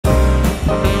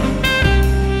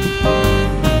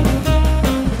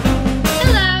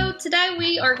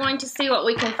see what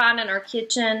we can find in our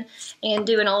kitchen and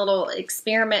doing a little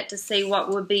experiment to see what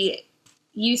would be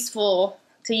useful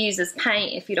to use as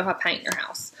paint if you don't have paint in your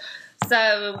house.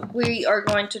 So we are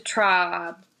going to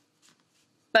try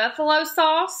buffalo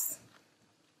sauce,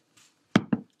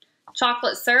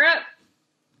 chocolate syrup,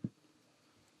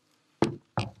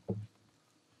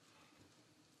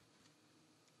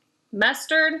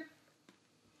 mustard,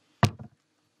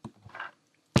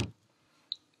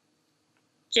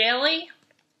 jelly,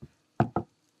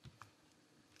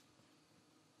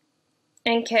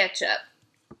 and ketchup.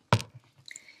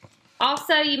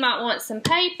 Also, you might want some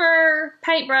paper,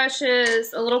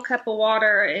 paintbrushes, a little cup of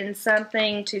water, and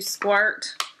something to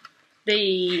squirt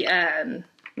the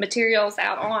materials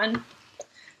out on.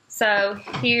 So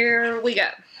here we go.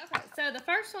 Okay, so the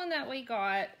first one that we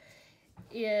got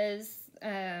is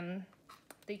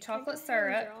the chocolate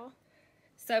syrup.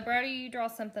 So Brody, you draw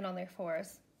something on there for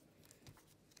us.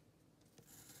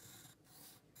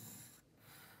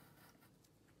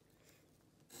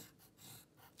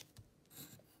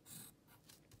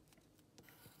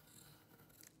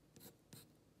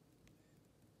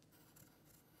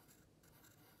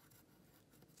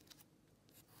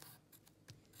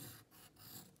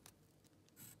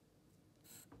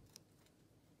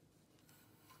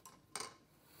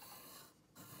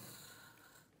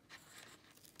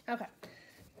 Okay,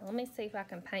 let me see if I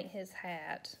can paint his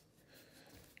hat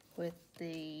with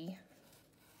the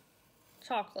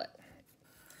chocolate.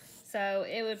 So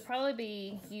it would probably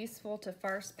be useful to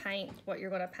first paint what you're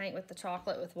going to paint with the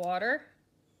chocolate with water.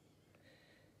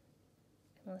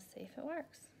 Let's see if it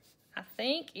works. I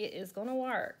think it is going to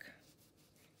work.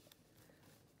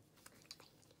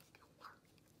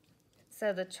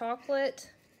 So the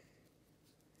chocolate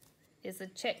is a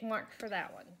check mark for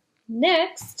that one.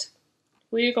 Next,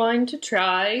 we're going to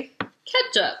try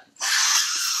ketchup.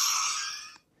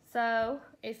 So,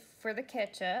 for the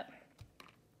ketchup,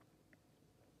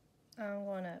 I'm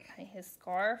going to paint his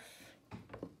scarf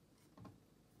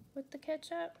with the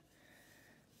ketchup.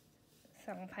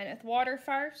 So I'm going to paint it with water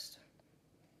first,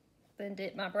 then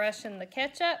dip my brush in the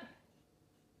ketchup.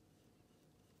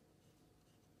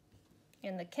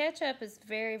 And the ketchup is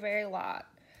very, very light.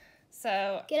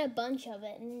 So get a bunch of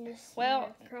it and just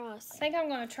across. I think I'm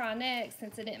going to try next,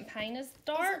 since it didn't paint as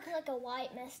dark. It's like a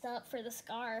white messed up for the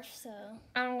scarf, so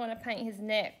I'm going to paint his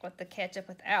neck with the ketchup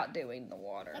without doing the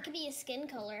water. That could be his skin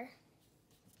color.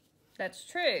 That's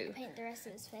true. Paint the rest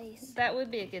of his face. That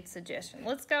would be a good suggestion.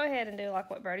 Let's go ahead and do like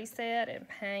what Brody said and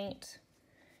paint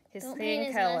his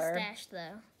skin color. Don't paint his mustache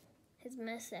though. His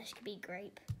mustache could be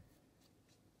grape.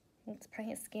 Let's paint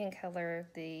his skin color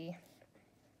the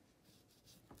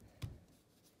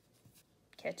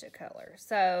ketchup color.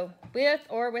 So with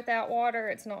or without water,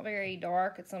 it's not very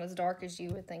dark. It's not as dark as you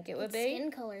would think it would be.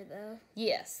 Skin color though.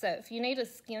 Yes, so if you need a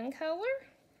skin color,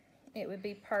 it would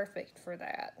be perfect for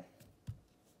that.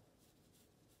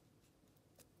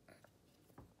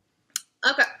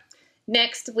 Okay,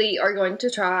 next we are going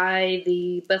to try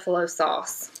the buffalo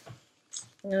sauce.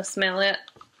 I'm going to smell it.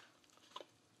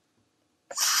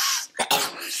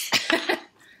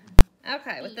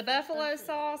 Okay, with the buffalo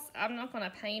sauce, I'm not going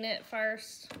to paint it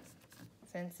first,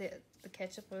 since the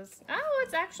ketchup was... Oh,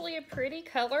 it's actually a pretty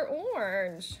color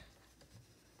orange.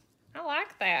 I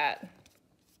like that.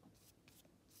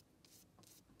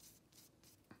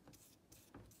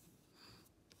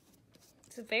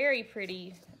 It's a very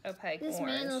pretty opaque orange. This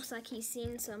man looks like he's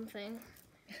seen something.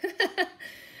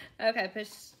 Okay, push.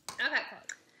 Okay.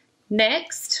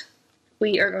 Next,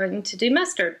 we are going to do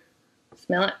mustard.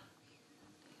 Smell it.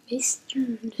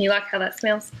 Mustard. You like how that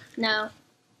smells? No.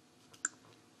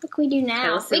 What can we do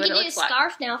now? Okay, we can do a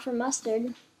scarf now for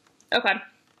mustard. Okay.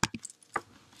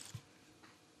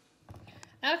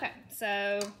 Okay,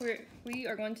 so we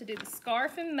are going to do the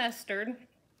scarf and mustard,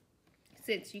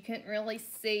 since you couldn't really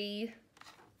see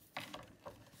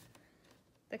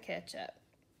the ketchup.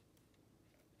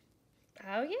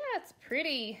 Oh yeah, it's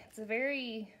pretty. It's a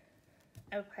very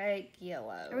opaque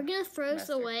yellow. Are we gonna throw this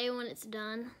away when it's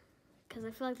done? Because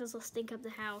I feel like this will stink up the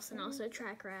house and also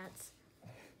attract rats.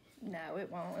 No, it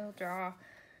won't. It'll dry.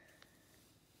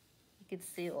 You could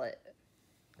seal it.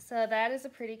 So that is a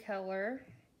pretty color.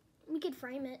 We could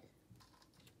frame it.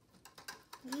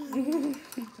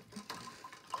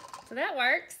 So that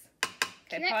works.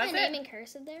 Okay, Can you write my name in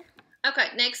cursive there? Okay,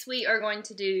 next we are going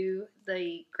to do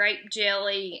the grape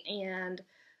jelly and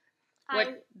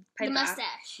the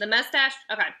mustache. The mustache?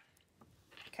 Okay.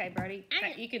 Okay, Brody,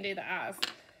 you can do the eyes.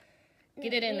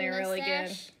 Get it in there really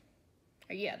good.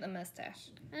 Oh, yeah, the mustache.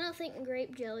 I don't think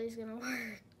grape jelly is going to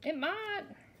work. It might.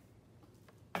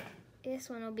 This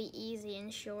one will be easy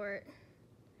and short.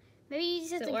 Maybe you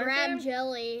just have Is to it grab working?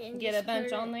 jelly and Get just a bunch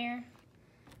put on it. there.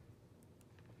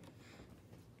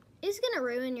 It's gonna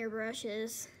ruin your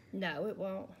brushes. No, it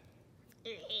won't.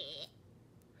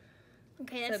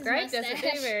 Okay, that's So grape doesn't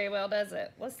do very well, does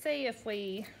it? Let's see if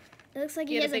we It looks like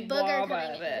he get a has a big booger blob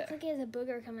coming. of It it. looks like he has a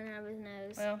booger coming out of his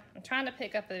nose. Well, I'm trying to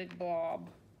pick up a big blob.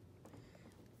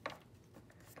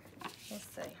 Let's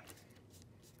see.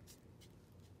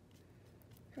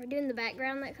 Are we doing the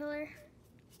background that color?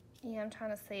 Yeah, I'm trying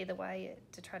to see the way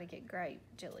to try to get grape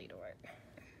jelly to work.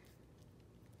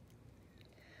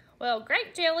 Well,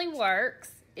 grape jelly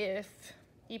works if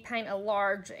you paint a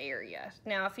large area.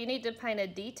 Now, if you need to paint a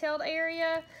detailed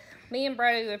area, me and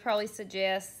Brody would probably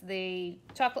suggest the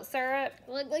chocolate syrup.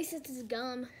 Well, at least it's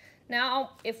gum.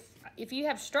 Now, if you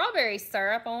have strawberry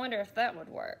syrup, I wonder if that would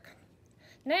work.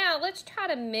 Now, let's try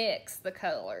to mix the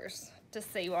colors to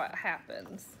see what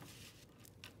happens.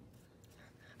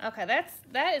 Okay,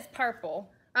 that is purple.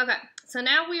 Okay, so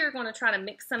now we are going to try to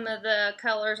mix some of the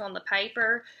colors on the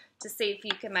paper to see if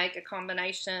you can make a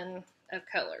combination of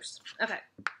colors. Okay,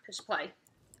 push play.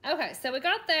 Okay, so we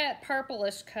got that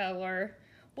purplish color.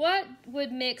 What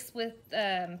would mix with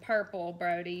purple,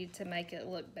 Brody, to make it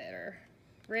look better?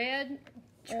 Red,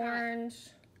 orange.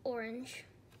 Orange.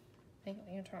 Think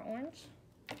you gonna try orange?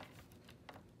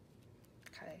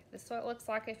 Okay, this is what it looks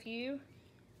like if you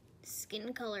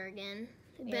Skin color again.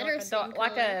 Yeah, Better skin color.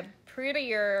 like a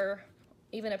prettier,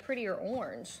 even a prettier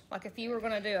orange. Like if you were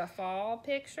going to do a fall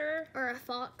picture. Or a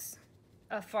fox.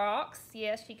 A fox.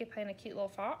 Yes, you could paint a cute little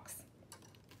fox.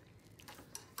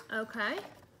 Okay.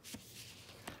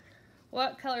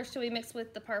 What colors do we mix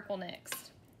with the purple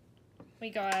next? We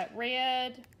got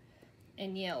red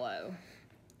and yellow.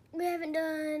 We haven't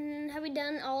done, have we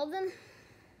done all of them?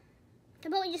 How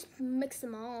about we just mix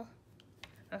them all?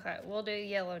 Okay, we'll do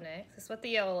yellow next. That's what the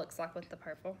yellow looks like with the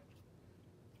purple.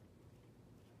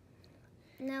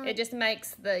 No. It just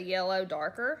makes the yellow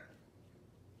darker.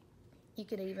 You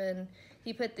could even,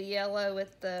 you put the yellow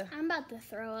with the... I'm about to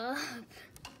throw up.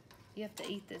 You have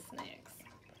to eat this next.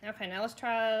 Okay, now let's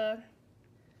try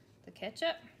the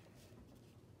ketchup.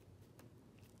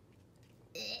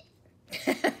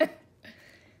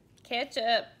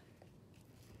 Ketchup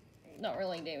don't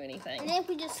really do anything. And then if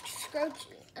we just scroach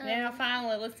Now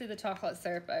finally, let's do the chocolate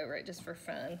syrup over it just for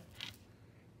fun.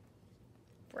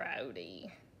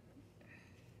 Brody.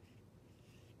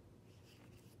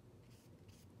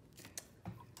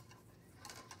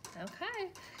 Okay,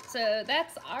 so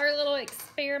that's our little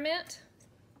experiment.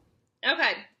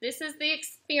 Okay, this is the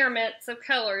experiments of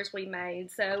colors we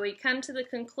made. So we come to the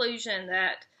conclusion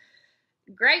that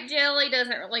grape jelly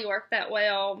doesn't really work that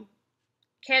well.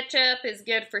 Ketchup is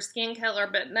good for skin color,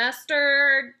 but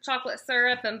mustard, chocolate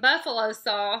syrup, and buffalo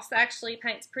sauce actually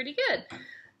paints pretty good.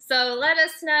 So let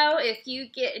us know if you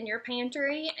get in your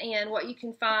pantry and what you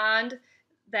can find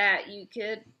that you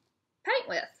could paint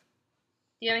with.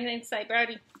 Do you have anything to say,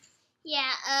 Brody?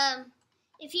 Yeah,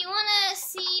 if you want to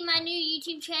see my new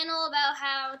YouTube channel about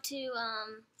how to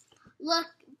look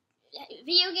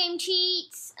video game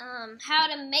cheats, how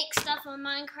to make stuff on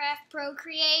Minecraft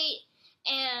Procreate,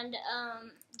 and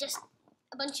just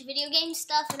a bunch of video game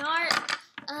stuff and art,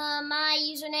 my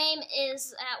username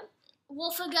is at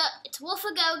it's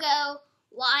Wolfagogo,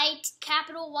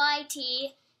 capital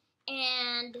YT,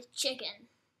 and chicken.